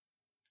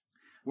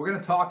We're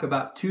going to talk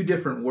about two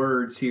different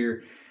words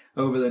here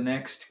over the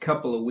next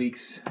couple of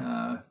weeks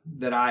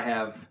that I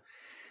have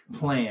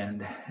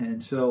planned.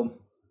 And so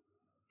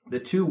the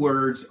two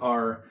words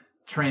are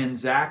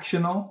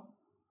transactional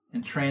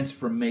and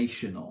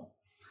transformational.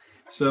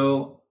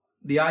 So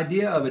the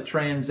idea of a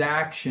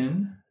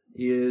transaction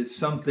is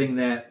something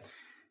that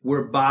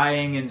we're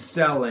buying and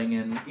selling,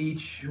 and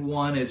each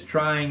one is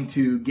trying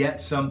to get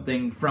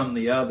something from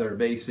the other,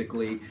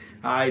 basically.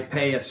 I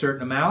pay a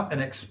certain amount and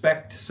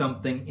expect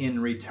something in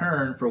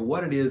return for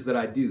what it is that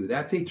I do.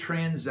 That's a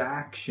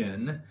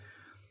transaction.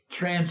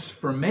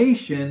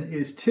 Transformation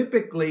is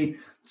typically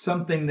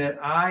something that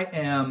I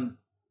am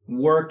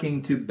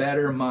working to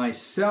better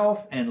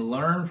myself and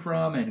learn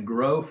from and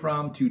grow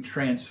from, to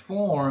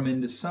transform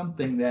into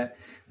something that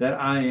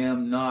I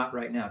am not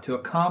right now, to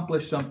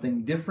accomplish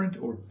something different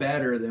or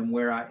better than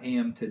where I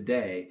am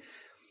today.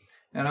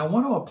 And I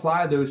want to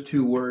apply those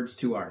two words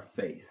to our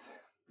faith,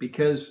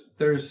 because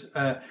there's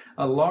a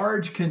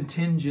large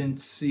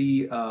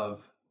contingency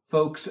of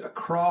folks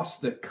across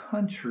the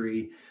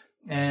country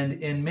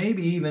and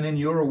maybe even in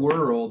your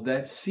world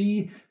that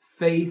see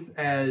faith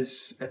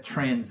as a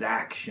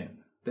transaction.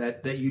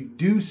 That you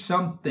do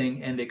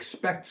something and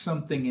expect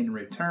something in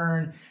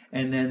return,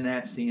 and then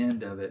that's the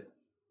end of it.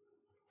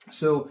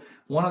 So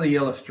one of the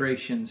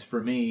illustrations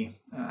for me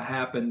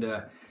happened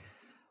a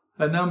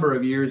number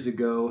of years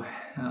ago.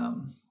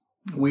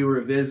 We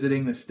were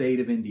visiting the state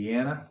of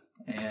Indiana,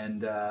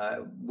 and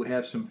we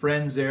have some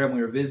friends there, and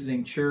we were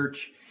visiting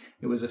church.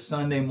 It was a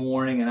Sunday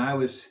morning, and I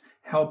was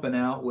helping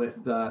out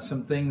with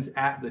some things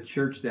at the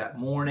church that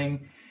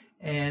morning,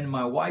 and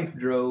my wife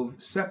drove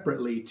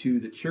separately to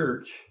the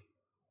church.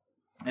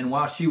 And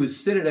while she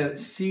was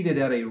seated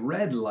at a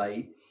red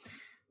light,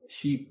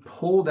 she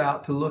pulled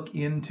out to look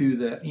into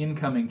the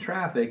incoming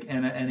traffic,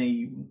 and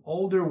a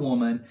older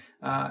woman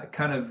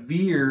kind of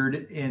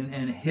veered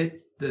and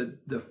hit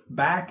the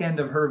back end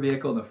of her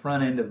vehicle and the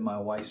front end of my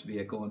wife's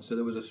vehicle. And so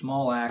there was a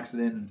small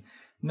accident and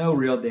no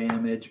real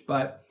damage,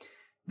 but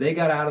they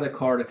got out of the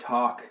car to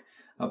talk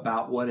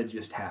about what had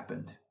just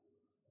happened.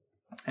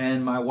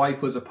 And my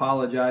wife was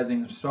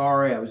apologizing.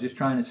 Sorry, I was just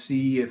trying to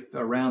see if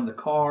around the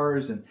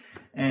cars.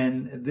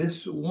 And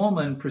this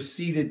woman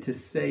proceeded to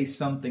say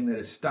something that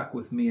has stuck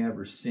with me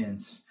ever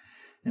since.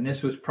 And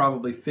this was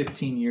probably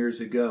 15 years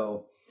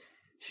ago.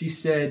 She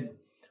said,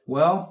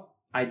 "Well,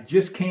 I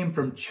just came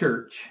from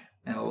church,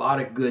 and a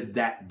lot of good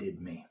that did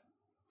me."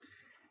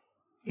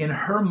 In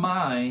her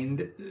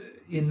mind,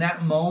 in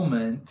that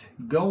moment,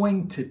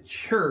 going to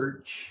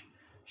church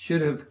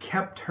should have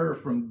kept her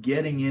from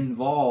getting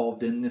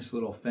involved in this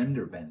little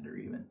fender bender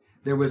even.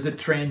 There was a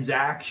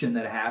transaction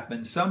that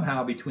happened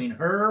somehow between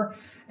her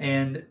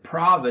and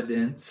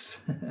Providence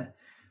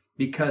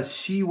because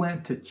she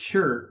went to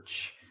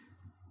church.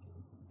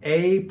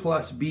 A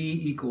plus B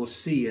equals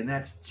C, and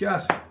it's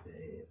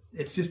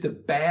just a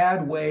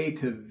bad way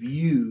to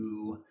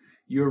view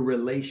your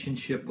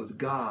relationship with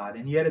God.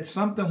 And yet it's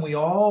something we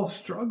all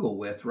struggle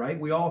with, right?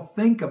 We all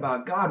think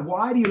about, God,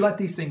 why do you let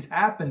these things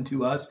happen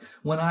to us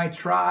when I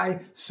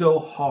try so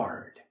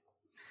hard?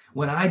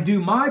 When I do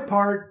my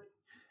part,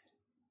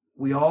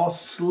 we all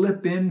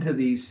slip into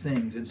these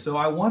things. And so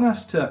I want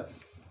us to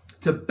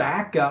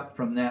back up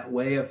from that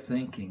way of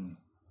thinking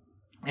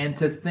and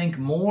to think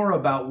more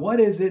about what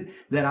is it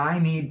that I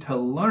need to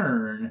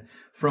learn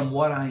from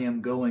what I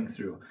am going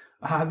through.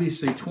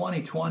 Obviously,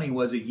 2020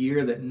 was a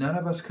year that none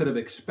of us could have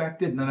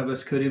expected. None of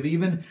us could have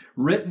even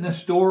written a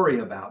story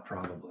about,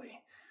 probably.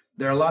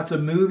 There are lots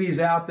of movies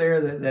out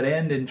there that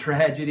end in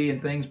tragedy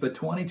and things, but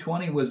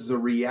 2020 was the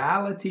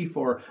reality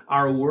for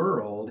our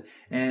world.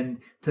 And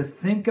to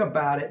think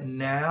about it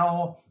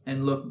now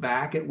and look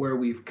back at where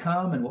we've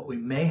come and what we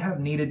may have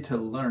needed to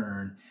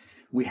learn,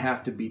 we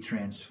have to be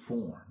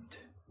transformed.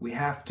 We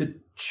have to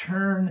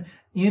turn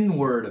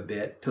inward a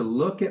bit to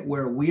look at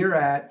where we're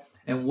at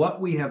and what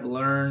we have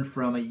learned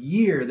from a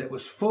year that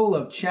was full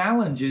of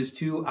challenges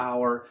to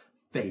our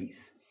faith.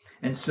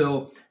 And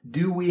so,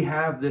 do we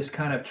have this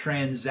kind of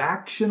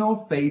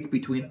transactional faith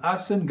between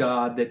us and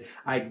God that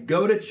I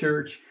go to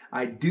church,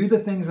 I do the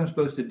things I'm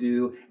supposed to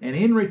do, and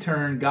in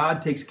return,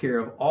 God takes care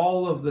of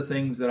all of the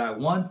things that I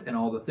want and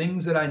all the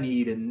things that I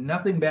need, and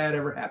nothing bad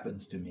ever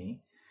happens to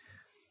me?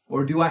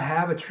 Or do I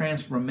have a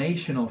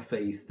transformational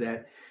faith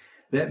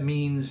that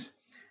means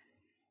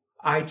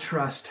I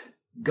trust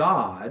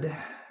God,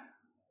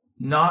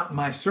 not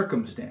my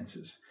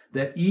circumstances?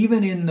 That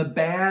even in the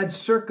bad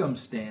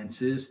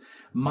circumstances,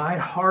 my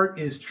heart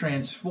is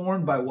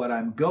transformed by what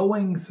I'm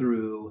going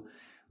through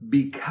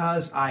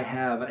because I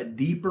have a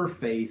deeper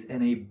faith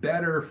and a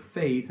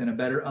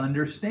better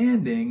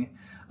understanding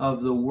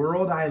of the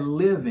world I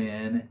live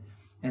in,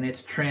 and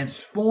it's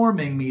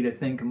transforming me to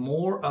think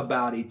more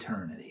about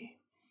eternity.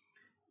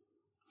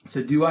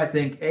 So do I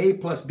think A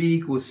plus B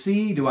equals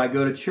C? Do I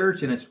go to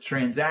church and it's a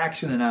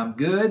transaction and I'm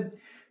good?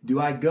 Do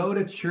I go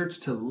to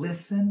church to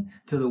listen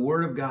to the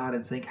Word of God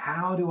and think,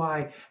 how do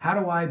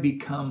I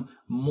become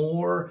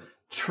more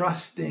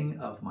trusting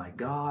of my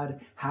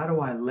God? How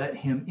do I let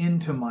Him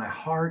into my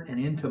heart and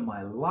into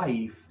my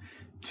life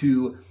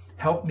to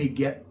help me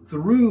get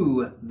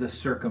through the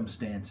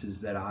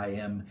circumstances that I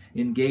am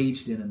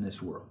engaged in this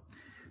world.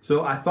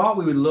 So I thought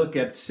we would look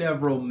at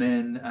several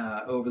men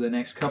over the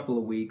next couple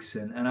of weeks,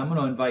 and I'm going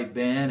to invite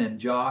Ben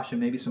and Josh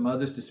and maybe some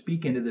others to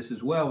speak into this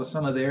as well with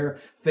some of their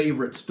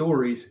favorite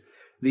stories.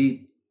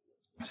 The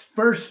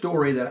first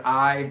story that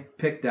I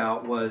picked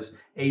out was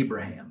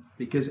Abraham,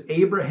 because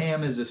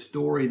Abraham is a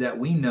story that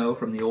we know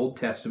from the Old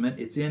Testament.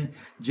 It's in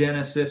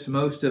Genesis.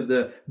 Most of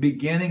the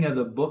beginning of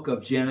the book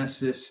of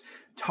Genesis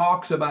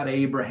talks about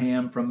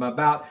Abraham from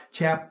about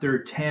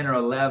chapter 10 or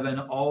 11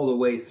 all the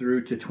way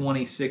through to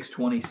 26,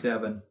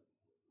 27.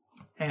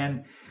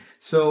 And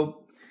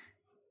so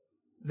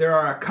there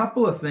are a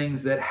couple of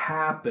things that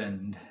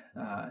happened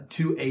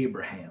to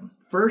Abraham.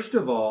 First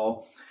of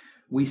all,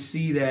 we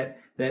see that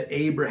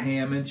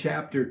Abraham in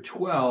chapter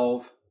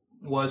 12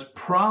 was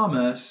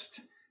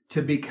promised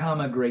to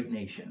become a great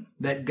nation.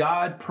 That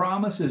God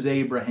promises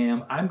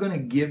Abraham, I'm going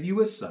to give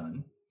you a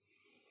son,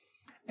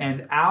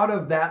 and out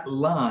of that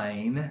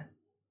line,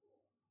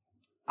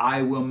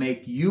 I will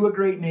make you a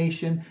great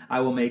nation. I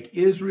will make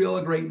Israel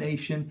a great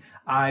nation.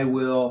 I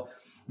will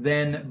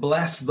then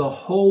bless the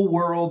whole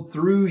world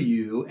through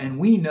you. And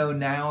we know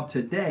now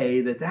today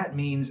that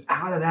means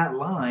out of that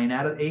line,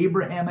 out of the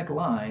Abrahamic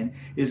line,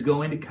 is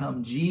going to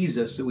come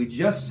Jesus that we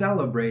just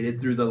celebrated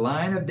through the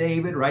line of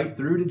David right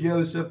through to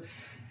Joseph.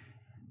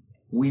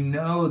 We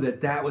know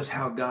that was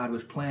how God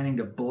was planning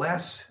to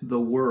bless the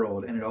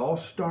world. And it all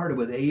started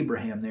with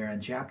Abraham there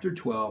in chapter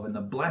 12 and the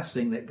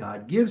blessing that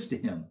God gives to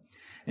him.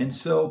 And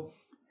so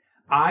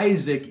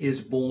Isaac is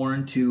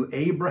born to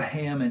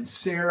Abraham and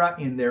Sarah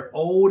in their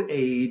old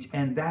age,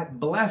 and that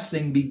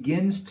blessing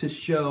begins to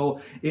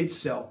show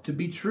itself to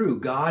be true.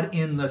 God,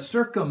 in the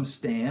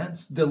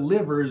circumstance,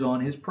 delivers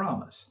on his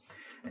promise.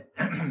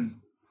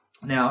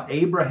 Now,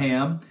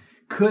 Abraham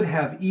could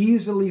have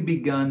easily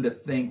begun to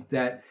think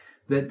that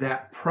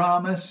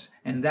promise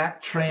and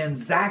that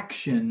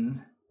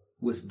transaction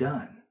was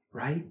done,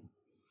 right?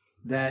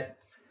 That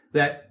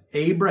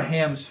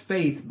Abraham's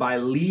faith, by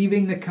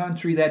leaving the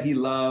country that he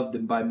loved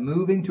and by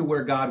moving to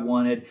where God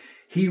wanted,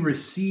 he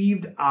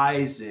received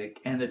Isaac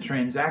and the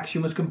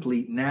transaction was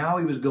complete. Now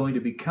he was going to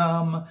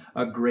become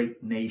a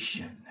great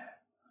nation.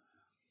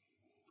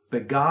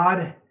 But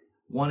God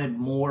wanted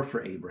more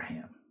for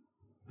Abraham.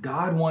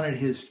 God wanted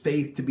his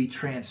faith to be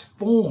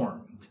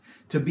transformed,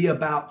 to be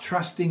about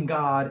trusting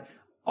God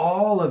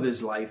all of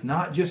his life,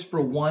 not just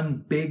for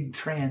one big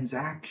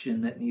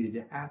transaction that needed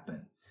to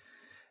happen.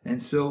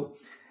 And so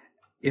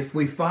if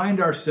we find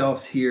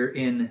ourselves here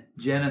in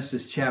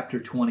Genesis chapter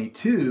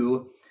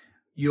 22,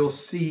 you'll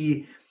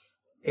see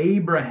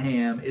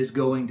Abraham is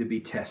going to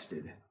be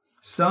tested.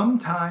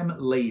 Sometime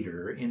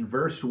later, in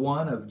verse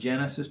 1 of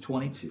Genesis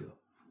 22,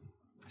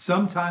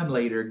 sometime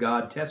later,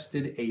 God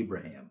tested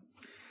Abraham.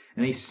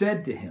 And he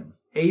said to him,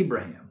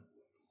 Abraham,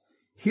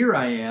 here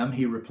I am,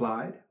 he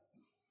replied.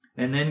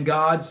 And then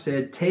God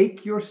said,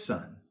 take your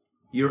son,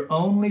 your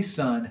only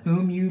son,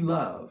 whom you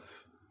love,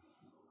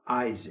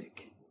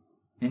 Isaac,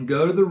 and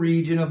go to the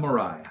region of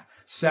Moriah.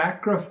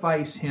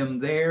 Sacrifice him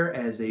there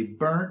as a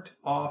burnt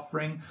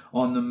offering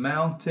on the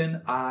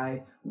mountain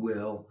I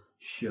will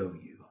show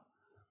you.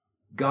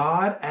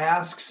 God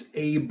asks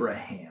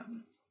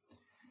Abraham.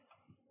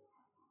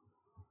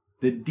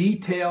 The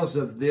details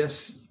of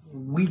this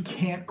we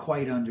can't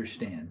quite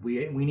understand.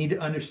 We need to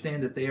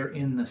understand that they are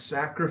in the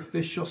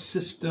sacrificial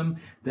system,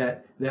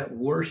 that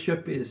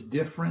worship is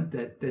different,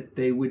 that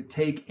they would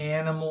take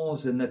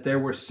animals, and that there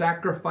were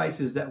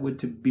sacrifices that would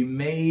to be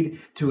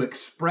made to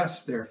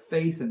express their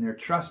faith and their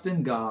trust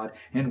in God,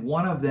 and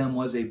one of them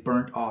was a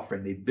burnt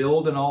offering. They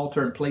build an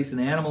altar and place an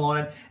animal on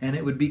it, and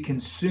it would be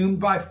consumed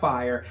by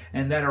fire,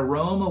 and that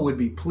aroma would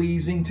be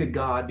pleasing to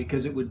God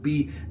because it would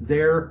be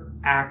their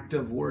act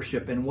of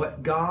worship. And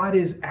what God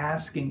is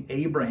asking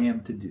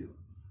Abraham to do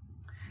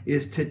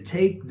is to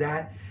take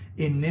that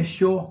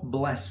initial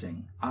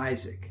blessing,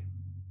 Isaac,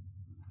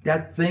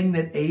 that thing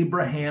that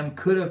Abraham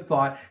could have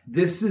thought,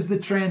 this is the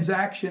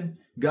transaction.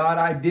 God,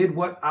 I did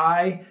what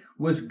I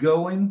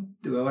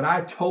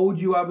told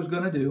you I was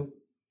going to do.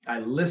 I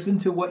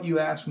listened to what you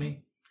asked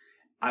me.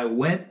 I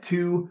went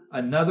to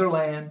another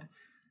land,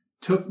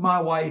 took my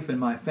wife and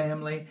my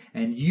family,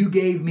 and you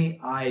gave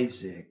me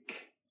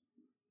Isaac.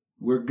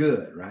 We're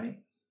good, right?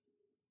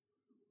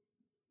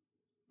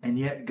 And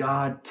yet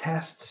God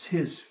tests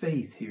his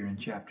faith here in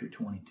chapter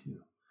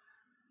 22.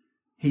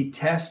 He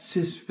tests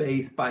his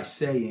faith by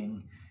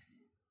saying,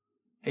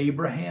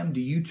 Abraham, do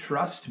you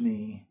trust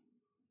me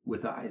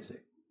with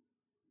Isaac?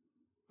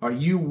 Are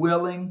you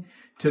willing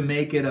to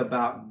make it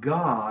about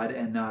God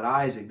and not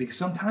Isaac? Because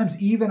sometimes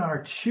even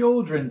our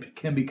children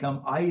can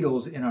become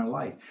idols in our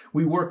life.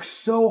 We work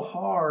so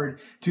hard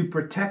to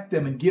protect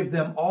them and give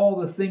them all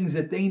the things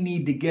that they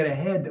need to get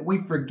ahead that we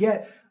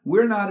forget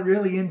we're not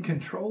really in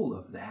control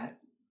of that.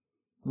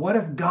 What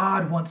if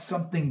God wants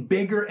something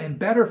bigger and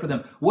better for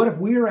them? What if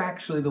we're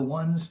actually the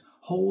ones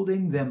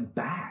holding them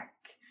back?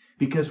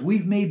 because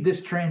we've made this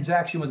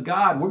transaction with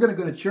God. We're going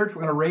to go to church.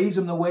 We're going to raise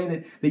them the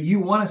way that you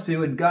want us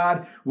to. And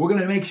God, we're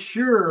going to make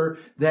sure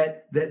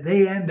that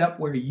they end up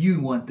where you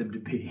want them to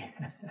be.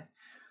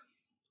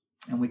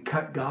 And we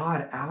cut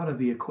God out of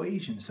the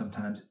equation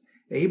sometimes.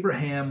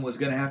 Abraham was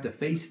going to have to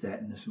face that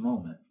in this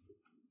moment.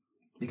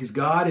 Because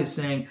God is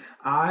saying,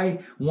 I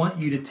want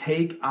you to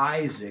take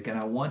Isaac and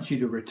I want you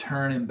to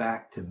return him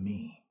back to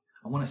me.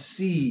 I want to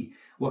see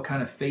what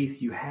kind of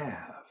faith you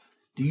have.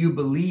 Do you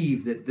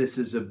believe that this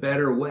is a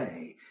better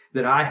way,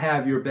 that I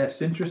have your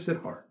best interests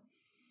at heart?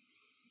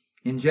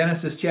 In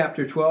Genesis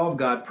chapter 12,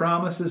 God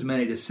promises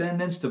many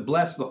descendants to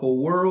bless the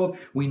whole world.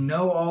 We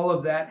know all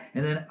of that.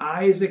 And then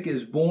Isaac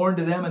is born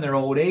to them in their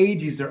old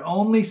age. He's their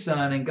only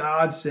son. And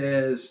God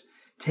says,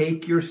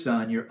 take your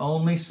son, your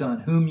only son,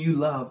 whom you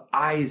love,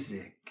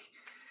 Isaac,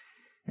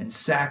 and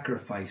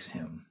sacrifice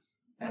him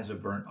as a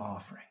burnt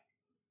offering.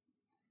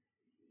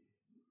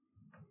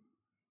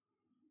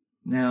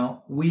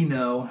 Now, we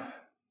know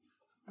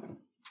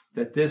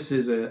that this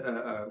is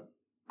a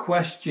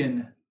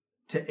question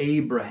to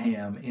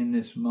Abraham in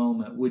this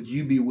moment. Would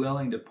you be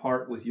willing to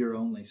part with your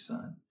only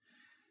son?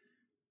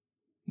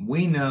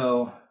 We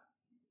know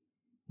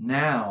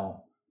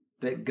now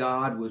that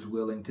God was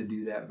willing to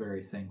do that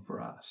very thing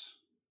for us.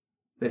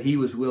 That he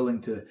was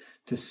willing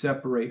to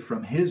separate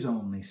from his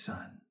only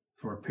son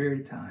for a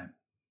period of time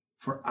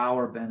for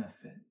our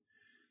benefit.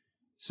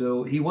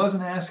 So he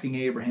wasn't asking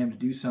Abraham to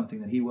do something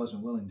that he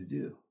wasn't willing to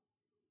do.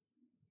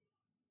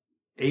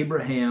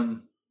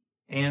 Abraham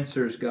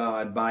answers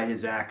God by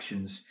his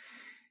actions.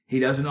 He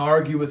doesn't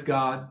argue with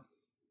God.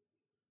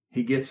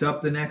 He gets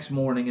up the next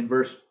morning in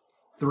verse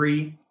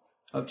 3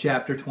 of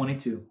chapter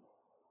 22.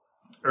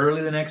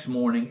 Early the next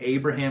morning,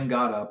 Abraham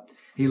got up.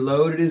 He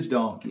loaded his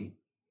donkey.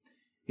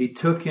 He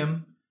took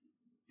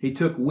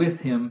with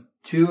him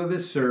 2 of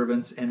his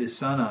servants and his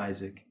son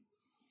Isaac.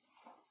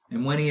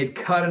 And when he had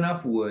cut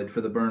enough wood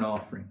for the burnt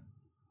offering,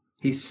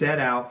 he set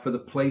out for the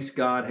place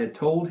God had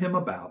told him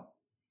about.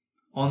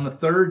 On the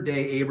 3rd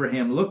day,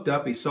 Abraham looked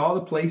up. He saw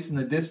the place in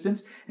the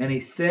distance, and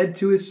he said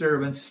to his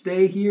servants,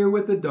 stay here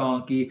with the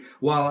donkey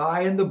while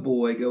I and the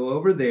boy go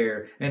over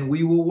there, and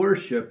we will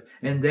worship,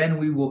 and then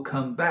we will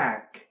come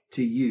back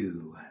to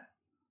you.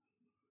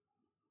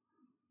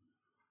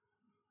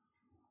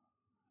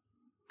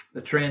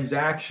 The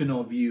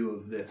transactional view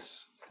of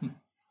this.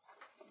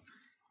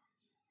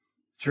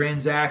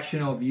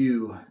 Transactional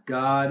view.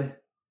 God,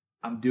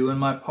 I'm doing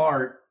my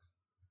part.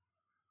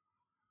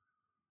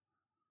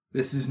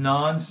 This is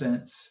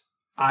nonsense.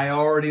 I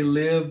already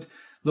lived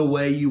the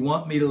way you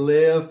want me to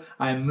live.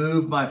 I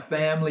moved my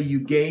family. You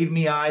gave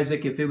me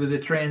Isaac. If it was a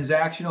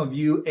transactional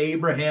view,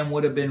 Abraham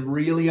would have been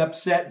really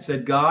upset and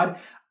said, God,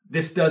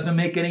 this doesn't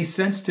make any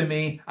sense to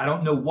me. I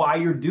don't know why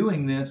you're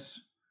doing this.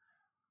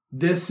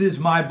 This is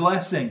my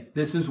blessing.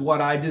 This is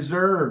what I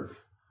deserve.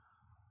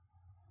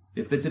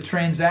 If it's a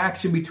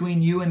transaction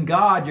between you and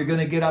God, you're going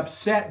to get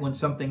upset when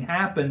something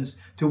happens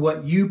to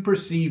what you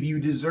perceive you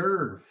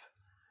deserve.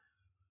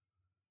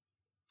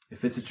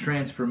 If it's a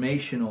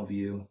transformational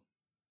view,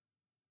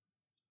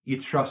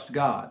 you trust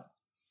God.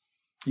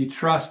 You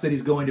trust that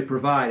he's going to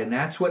provide. And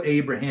that's what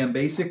Abraham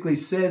basically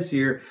says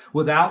here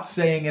without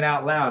saying it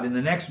out loud. In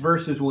the next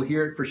verses, we'll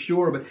hear it for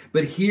sure.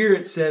 But here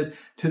it says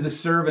to the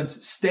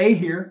servants, stay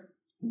here.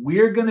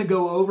 We're going to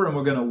go over and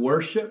we're going to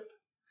worship.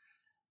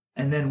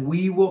 And then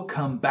we will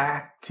come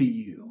back to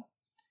you.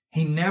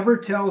 He never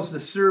tells the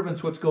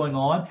servants what's going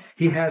on.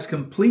 He has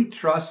complete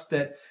trust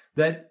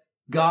that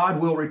God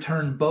will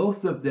return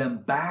both of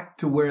them back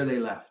to where they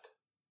left.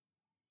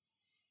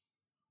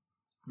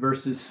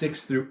 Verses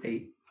 6 through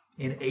 8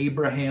 in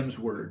Abraham's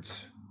words.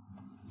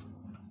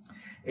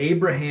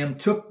 Abraham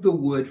took the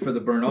wood for the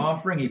burnt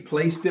offering. He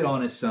placed it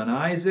on his son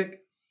Isaac,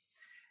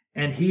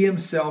 and he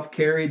himself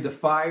carried the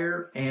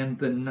fire and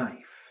the knife.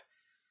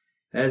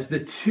 As the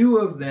 2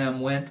 of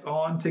them went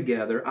on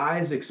together,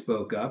 Isaac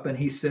spoke up, and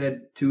he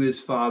said to his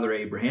father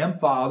Abraham,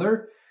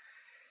 Father,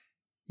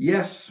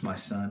 yes, my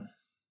son.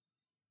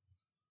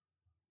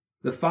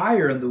 The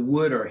fire and the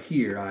wood are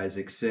here,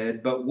 Isaac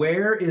said, but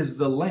where is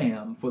the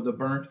lamb for the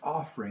burnt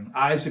offering?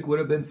 Isaac would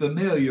have been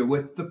familiar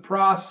with the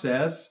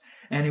process,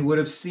 and he would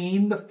have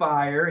seen the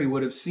fire, he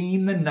would have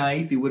seen the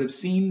knife, he would have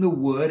seen the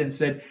wood, and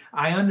said,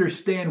 I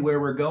understand where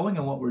we're going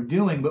and what we're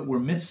doing, but we're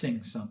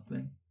missing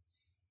something.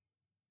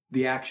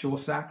 The actual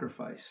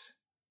sacrifice.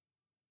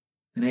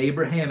 And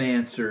Abraham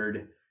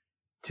answered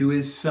to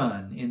his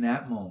son in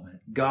that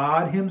moment,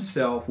 God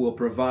himself will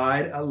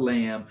provide a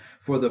lamb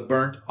for the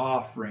burnt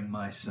offering,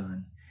 my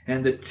son.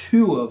 And the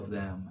 2 of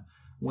them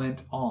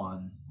went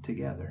on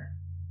together.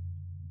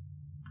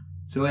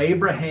 So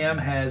Abraham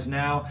has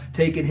now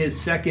taken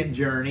his second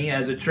journey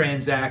as a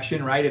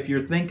transaction, right? If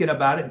you're thinking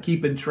about it and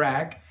keeping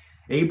track,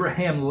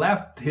 Abraham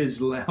left his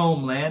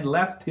homeland,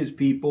 left his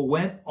people,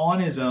 went on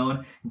his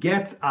own,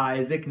 gets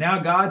Isaac. Now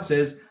God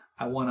says,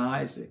 I want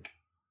Isaac.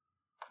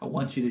 I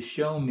want you to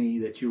show me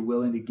that you're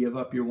willing to give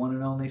up your one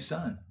and only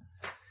son.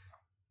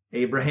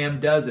 Abraham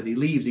does it. He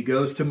leaves. He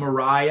goes to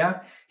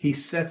Moriah. He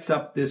sets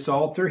up this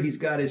altar. He's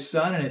got his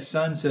son, and his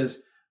son says,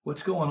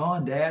 what's going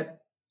on, Dad?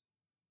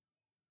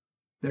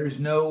 There's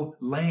no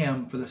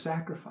lamb for the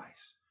sacrifice.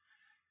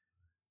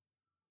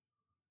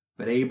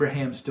 But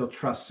Abraham still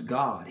trusts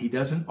God. He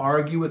doesn't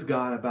argue with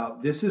God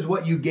about, this is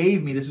what you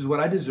gave me, this is what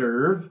I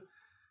deserve,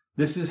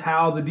 this is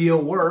how the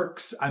deal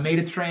works. I made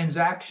a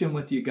transaction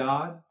with you,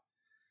 God.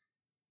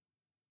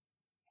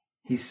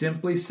 He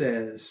simply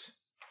says,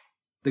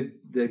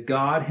 the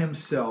God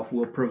himself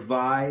will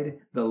provide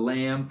the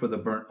lamb for the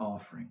burnt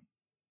offering.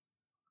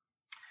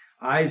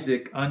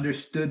 Isaac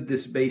understood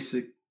this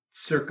basic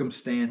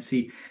circumstance.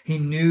 He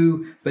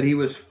knew, but he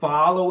was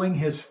following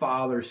his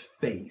father's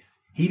faith.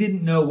 He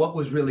didn't know what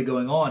was really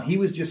going on. He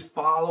was just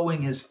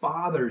following his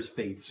father's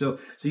faith. So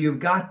you've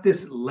got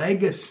this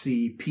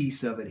legacy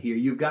piece of it here.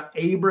 You've got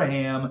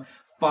Abraham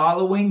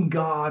following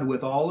God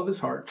with all of his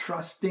heart,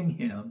 trusting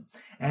him,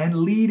 and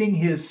leading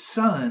his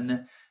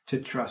son to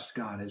trust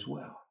God as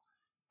well.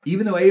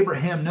 Even though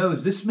Abraham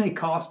knows this may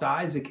cost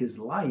Isaac his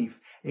life,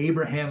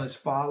 Abraham is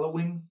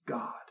following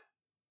God.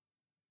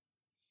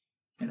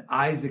 And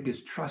Isaac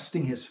is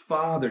trusting his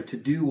father to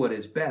do what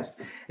is best.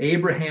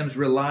 Abraham's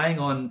relying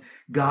on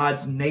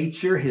God's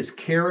nature, his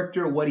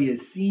character, what he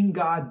has seen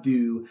God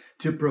do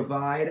to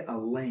provide a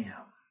lamb.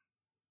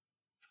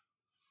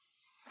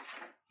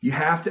 You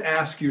have to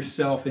ask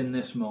yourself in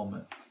this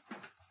moment,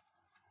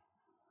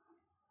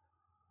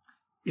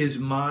 is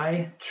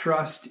my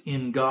trust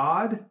in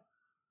God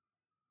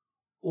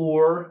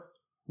or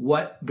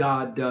what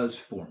God does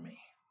for me?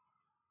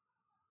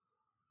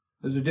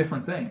 Those are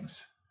different things.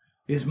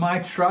 Is my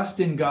trust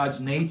in God's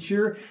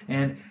nature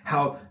and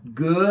how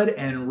good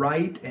and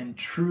right and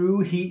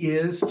true he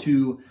is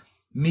to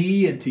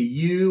me and to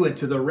you and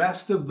to the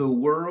rest of the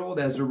world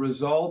as a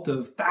result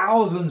of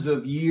thousands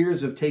of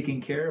years of taking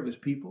care of his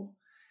people?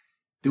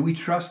 Do we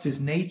trust his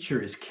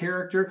nature, his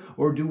character,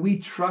 or do we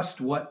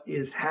trust what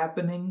is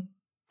happening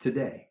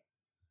today?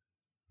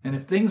 And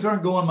if things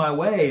aren't going my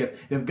way,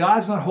 if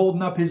God's not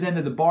holding up his end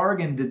of the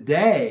bargain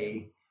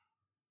today,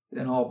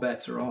 then all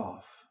bets are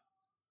off.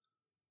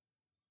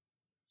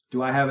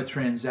 Do I have a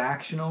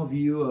transactional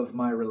view of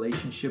my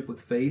relationship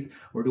with faith,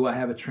 or do I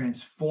have a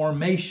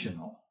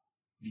transformational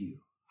view?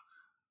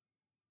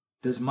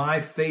 Does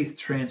my faith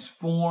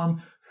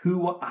transform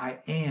who I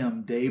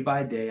am day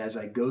by day as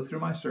I go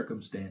through my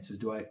circumstances?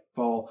 Do I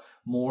fall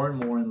more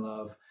and more in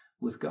love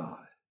with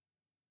God?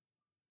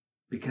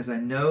 Because I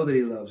know that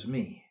he loves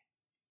me.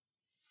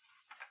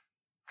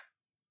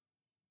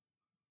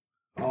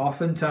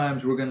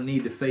 Oftentimes we're going to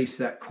need to face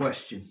that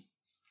question.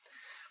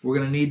 We're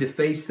going to need to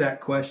face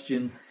that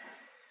question.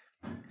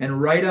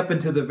 And right up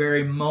into the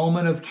very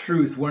moment of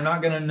truth, we're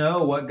not going to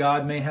know what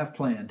God may have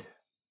planned.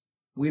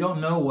 We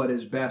don't know what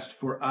is best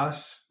for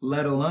us,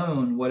 let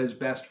alone what is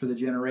best for the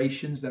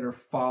generations that are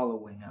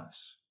following us.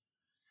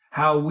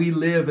 How we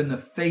live in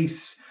the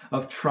face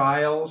of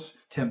trials,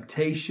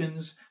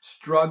 temptations,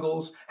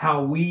 struggles,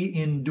 how we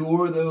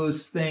endure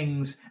those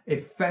things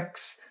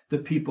affects the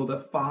people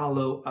that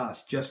follow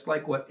us, just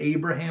like what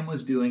Abraham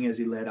was doing as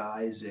he led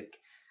Isaac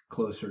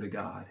closer to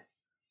God.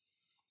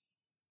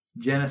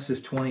 Genesis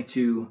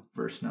 22,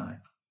 verse 9.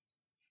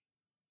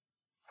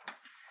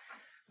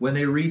 When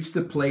they reached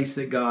the place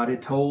that God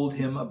had told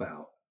him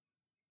about,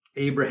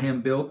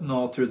 Abraham built an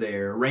altar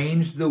there,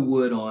 arranged the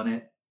wood on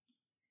it.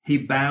 He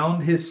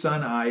bound his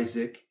son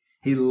Isaac.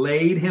 He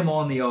laid him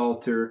on the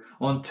altar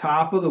on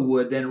top of the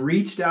wood, then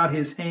reached out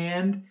his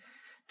hand,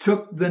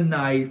 took the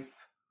knife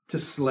to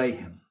slay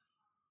him.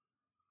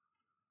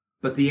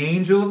 But the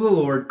angel of the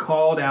Lord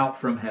called out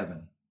from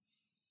heaven,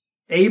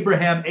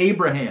 "Abraham,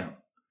 Abraham."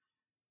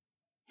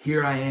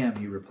 "Here I am,"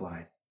 he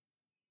replied.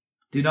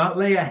 "Do not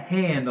lay a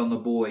hand on the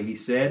boy," he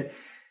said.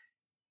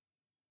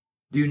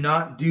 "Do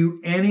not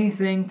do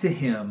anything to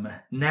him.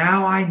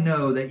 Now I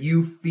know that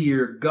you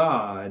fear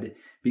God,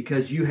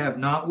 because you have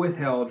not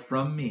withheld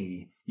from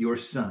me your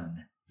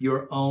son,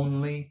 your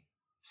only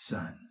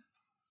son."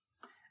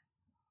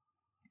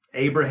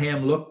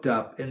 Abraham looked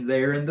up, and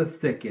there in the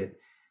thicket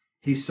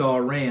he saw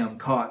a ram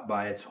caught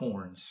by its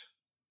horns.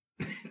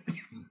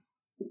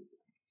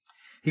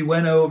 He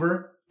went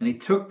over and he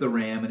took the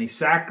ram and he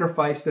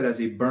sacrificed it as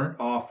a burnt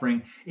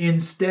offering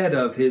instead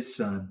of his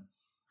son.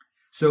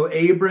 So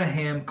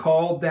Abraham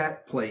called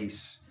that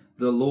place,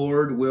 "The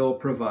Lord will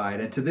provide."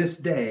 And to this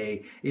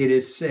day it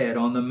is said,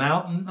 "On the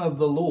mountain of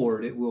the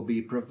Lord it will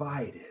be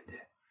provided."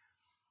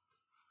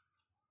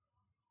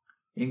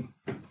 In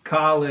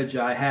college,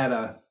 I had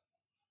a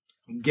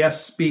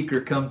guest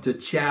speaker come to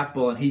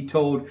chapel, and he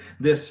told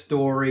this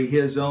story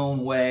his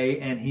own way.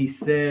 And he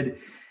said,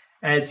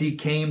 as he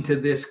came to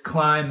this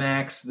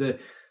climax,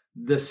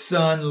 the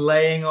son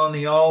laying on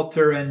the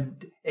altar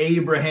and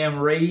Abraham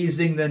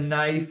raising the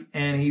knife,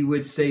 and he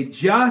would say,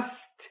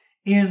 "Just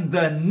in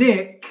the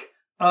nick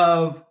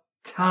of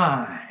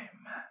time."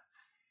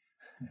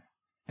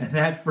 And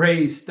that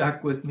phrase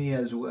stuck with me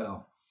as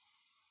well.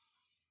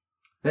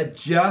 That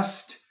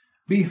just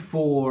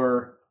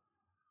before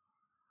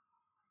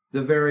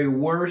the very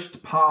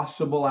worst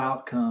possible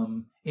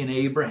outcome in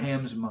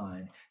Abraham's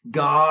mind,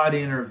 God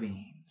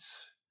intervenes.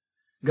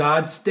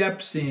 God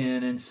steps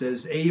in and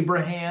says,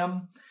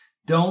 "Abraham,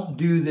 don't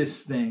do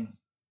this thing.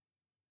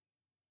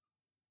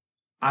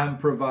 I'm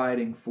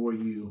providing for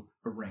you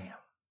a ram.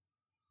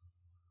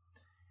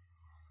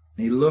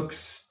 And he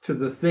looks to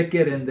the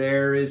thicket, and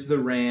there is the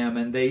ram,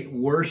 and they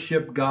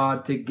worship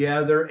God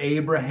together,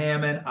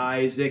 Abraham and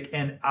Isaac.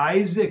 And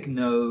Isaac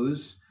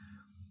knows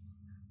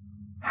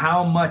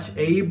how much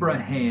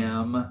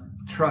Abraham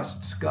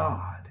trusts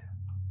God.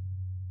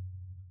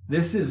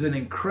 This is an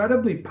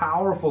incredibly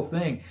powerful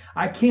thing.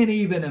 I can't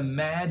even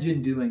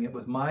imagine doing it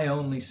with my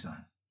only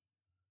son.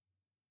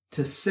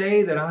 To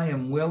say that I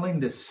am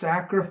willing to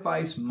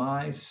sacrifice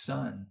my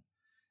son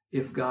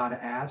if God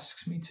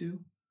asks me to.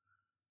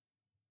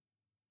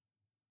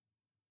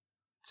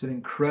 It's an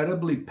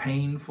incredibly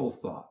painful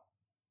thought.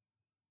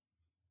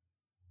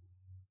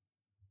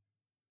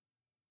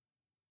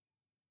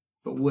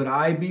 But would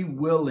I be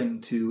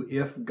willing to,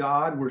 if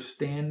God were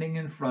standing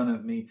in front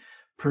of me,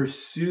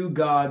 pursue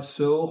God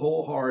so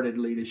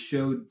wholeheartedly to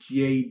show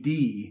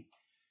JD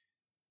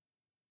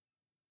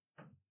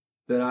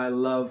that I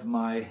love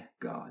my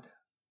God?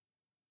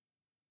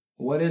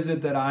 What is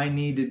it that I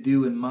need to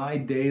do in my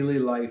daily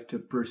life to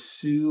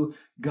pursue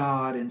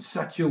God in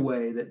such a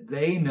way that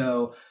they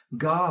know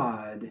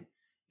God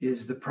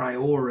is the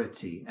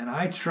priority? And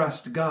I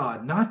trust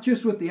God, not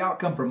just with the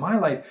outcome for my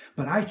life,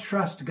 but I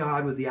trust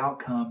God with the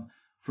outcome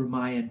for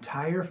my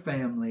entire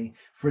family,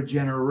 for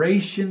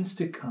generations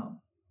to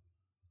come.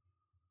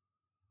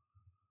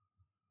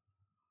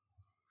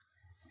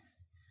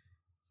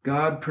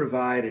 God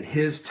provided.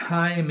 His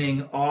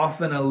timing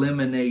often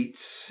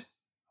eliminates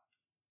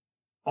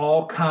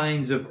all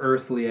kinds of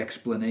earthly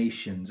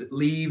explanations. It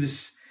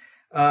leaves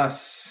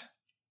us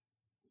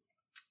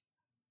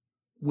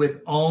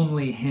with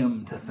only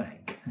Him to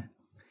thank.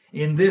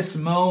 In this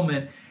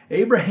moment,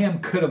 Abraham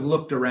could have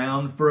looked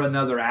around for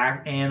another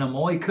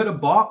animal. He could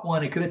have bought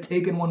one. He could have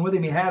taken one with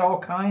him. He had all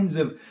kinds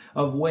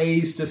of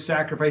ways to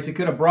sacrifice. He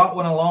could have brought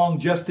one along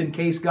just in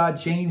case God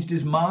changed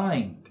his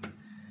mind.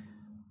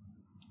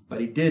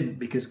 But he didn't,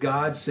 because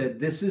God said,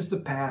 this is the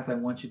path I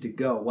want you to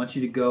go. I want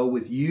you to go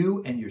with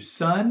you and your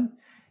son,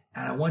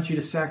 and I want you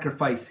to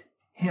sacrifice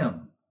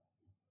him.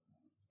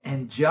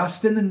 And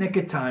just in the nick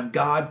of time,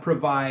 God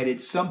provided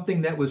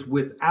something that was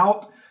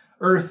without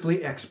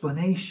earthly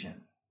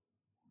explanation.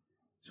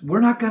 So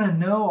we're not going to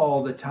know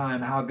all the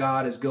time how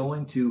God is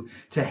going to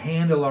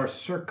handle our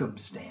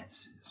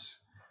circumstances.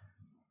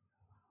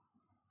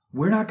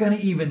 We're not going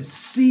to even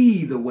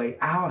see the way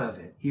out of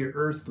it here,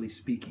 earthly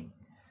speaking.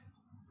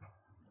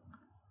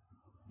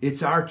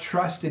 It's our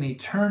trust in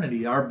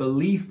eternity, our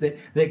belief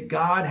that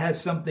God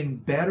has something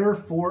better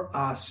for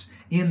us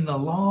in the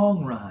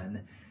long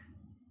run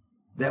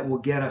that will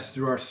get us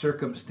through our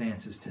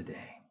circumstances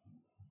today.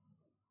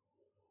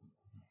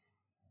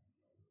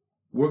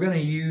 We're going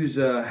to use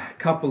a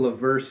couple of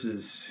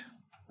verses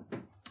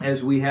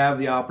as we have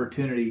the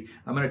opportunity.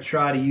 I'm going to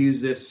try to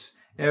use this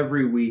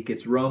every week.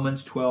 It's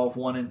Romans 12,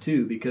 1 and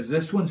 2, because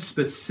this one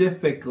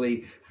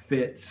specifically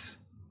fits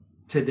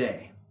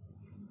today.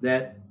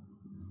 That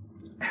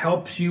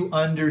helps you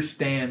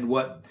understand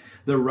what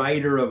the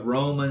writer of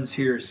Romans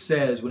here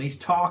says when he's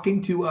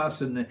talking to us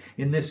in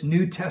this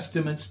New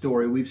Testament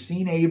story. We've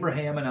seen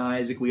Abraham and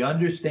Isaac. We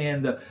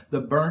understand the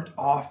burnt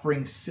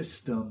offering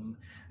system,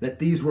 that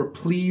these were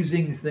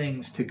pleasing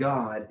things to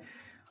God.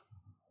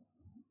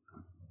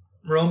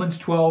 Romans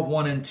 12,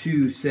 1 and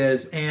 2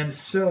 says, "And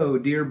so,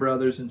 dear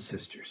brothers and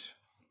sisters,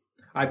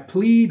 I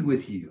plead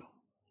with you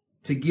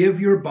to give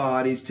your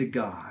bodies to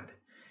God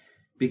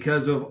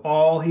because of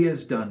all He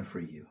has done for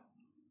you.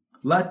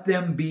 Let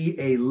them be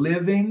a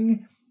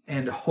living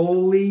and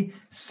holy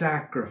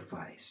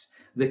sacrifice,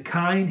 the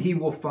kind He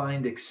will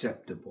find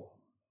acceptable.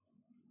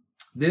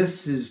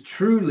 This is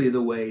truly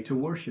the way to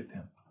worship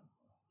Him.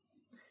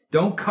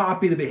 Don't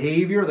copy the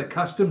behavior or the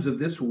customs of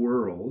this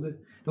world.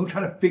 Don't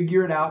try to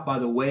figure it out by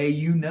the way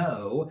you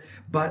know,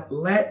 but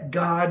let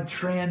God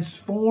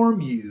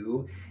transform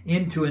you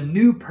into a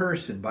new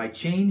person by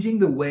changing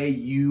the way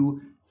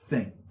you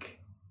think.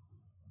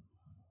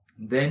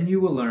 Then you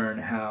will learn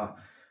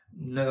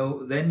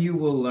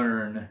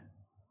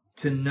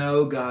to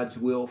know God's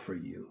will for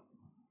you,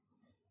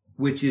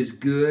 which is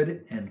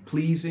good and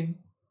pleasing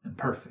and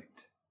perfect."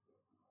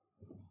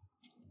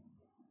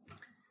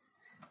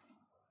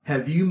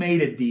 Have you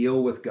made a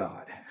deal with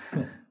God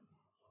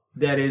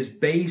that is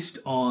based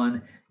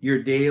on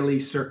your daily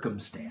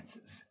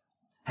circumstances?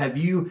 Have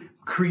you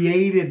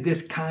created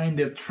this kind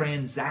of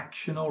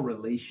transactional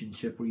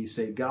relationship where you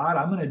say, God,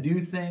 I'm going to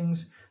do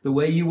things the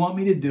way you want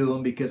me to do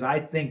them because I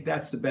think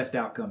that's the best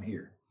outcome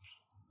here.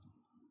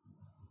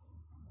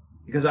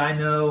 Because I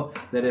know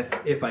that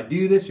if I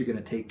do this, you're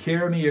going to take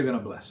care of me, you're going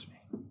to bless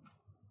me.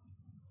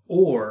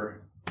 Or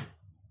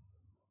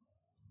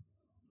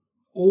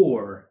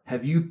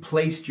have you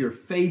placed your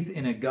faith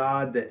in a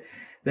God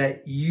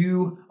that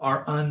you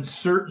are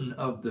uncertain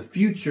of the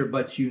future,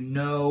 but you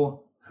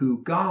know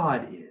who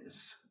God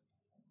is?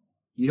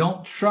 You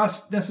don't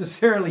trust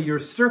necessarily your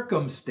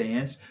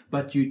circumstance,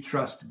 but you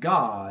trust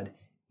God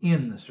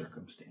in the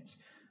circumstance.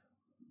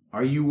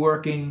 Are you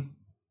working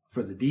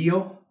for the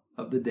deal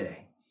of the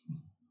day?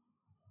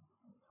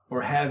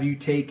 Or have you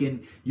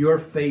taken your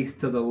faith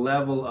to the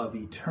level of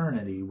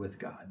eternity with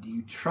God? Do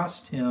you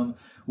trust Him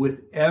with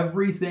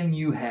everything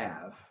you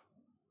have?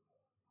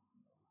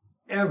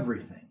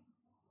 Everything.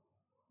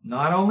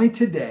 Not only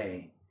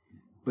today,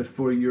 but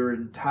for your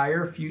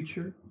entire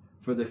future,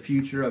 for the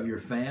future of your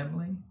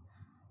family?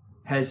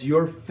 Has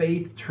your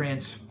faith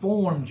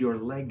transformed your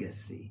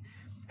legacy?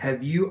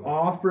 Have you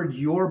offered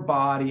your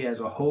body as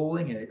a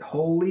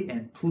holy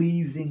and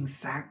pleasing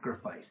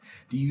sacrifice?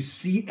 Do you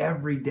see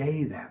every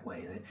day that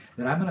way?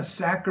 That I'm going to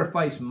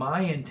sacrifice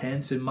my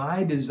intents and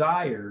my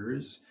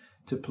desires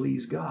to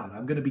please God.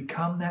 I'm going to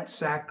become that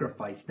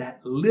sacrifice,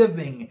 that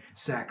living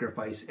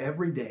sacrifice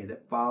every day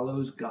that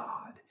follows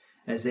God.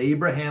 As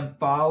Abraham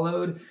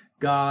followed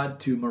God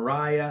to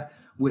Moriah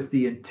with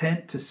the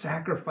intent to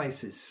sacrifice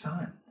his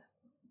son,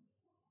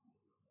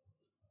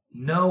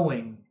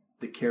 knowing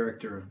the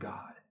character of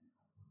God.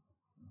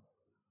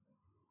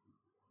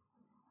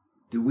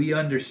 Do we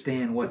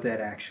understand what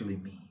that actually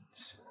means?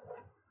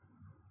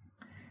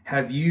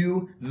 Have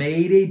you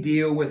made a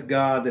deal with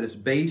God that is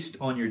based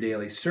on your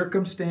daily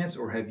circumstance,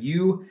 or have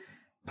you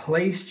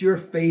placed your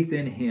faith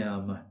in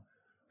Him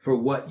for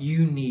what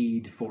you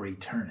need for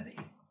eternity?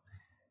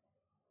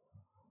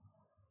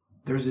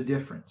 There's a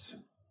difference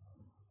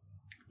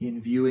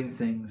in viewing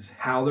things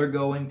how they're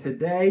going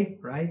today,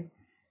 right?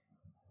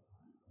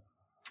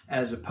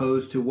 As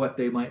opposed to what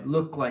they might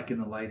look like in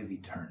the light of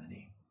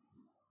eternity.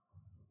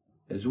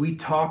 As we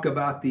talk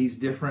about these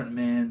different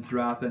men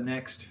throughout the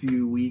next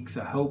few weeks,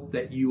 I hope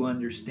that you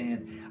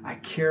understand I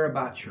care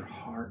about your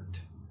heart.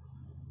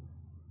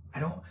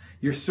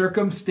 Your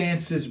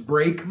circumstances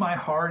break my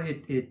heart.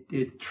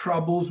 It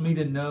troubles me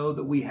to know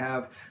that we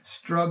have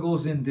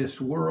struggles in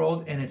this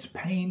world, and it's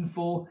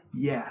painful,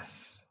 yes.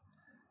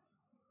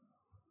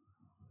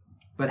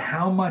 But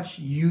how much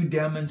you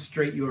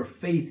demonstrate your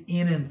faith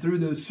in and through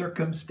those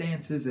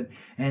circumstances,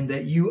 and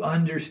that you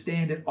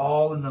understand it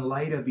all in the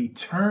light of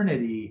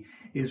eternity,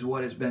 is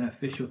what is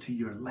beneficial to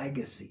your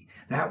legacy.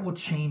 That will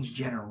change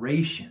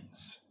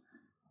generations.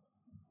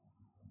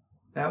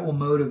 That will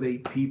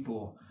motivate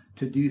people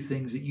to do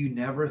things that you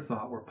never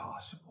thought were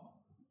possible.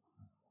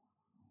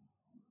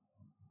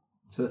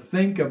 So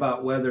think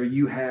about whether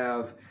you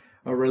have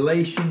a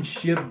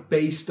relationship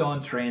based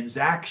on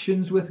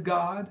transactions with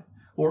God,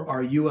 or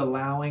are you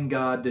allowing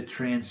God to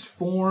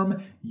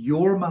transform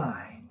your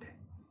mind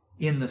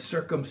in the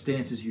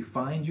circumstances you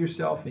find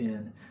yourself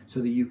in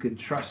so that you can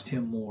trust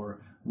Him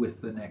more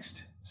with the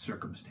next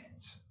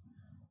circumstance?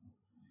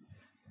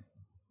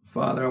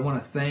 Father, I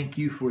want to thank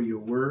you for your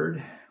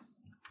word.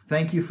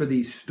 Thank you for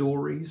these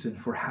stories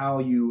and for how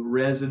you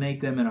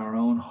resonate them in our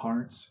own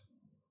hearts.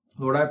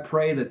 Lord, I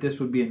pray that this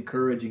would be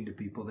encouraging to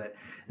people,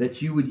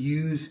 that you would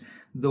use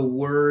the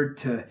word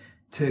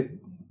to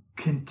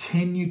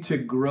continue to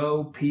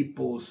grow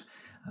people's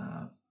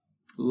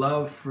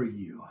love for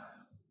you.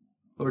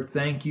 Lord,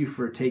 thank you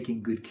for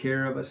taking good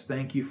care of us.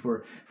 Thank you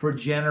for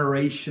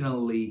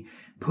generationally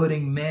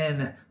putting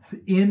men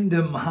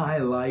into my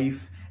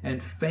life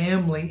and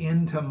family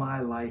into my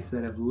life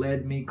that have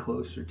led me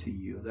closer to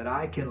you, that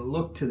I can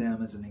look to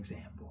them as an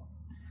example.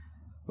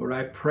 Lord,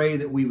 I pray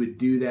that we would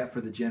do that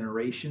for the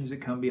generations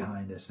that come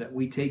behind us, that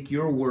we take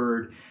your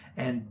word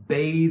and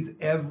bathe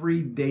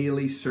every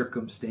daily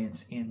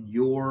circumstance in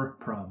your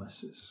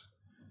promises,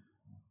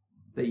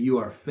 that you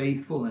are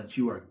faithful and that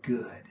you are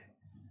good.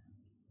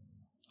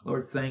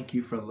 Lord, thank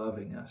you for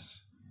loving us.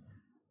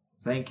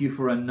 Thank you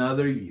for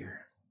another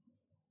year.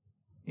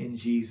 In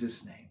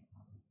Jesus' name,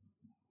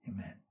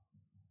 amen.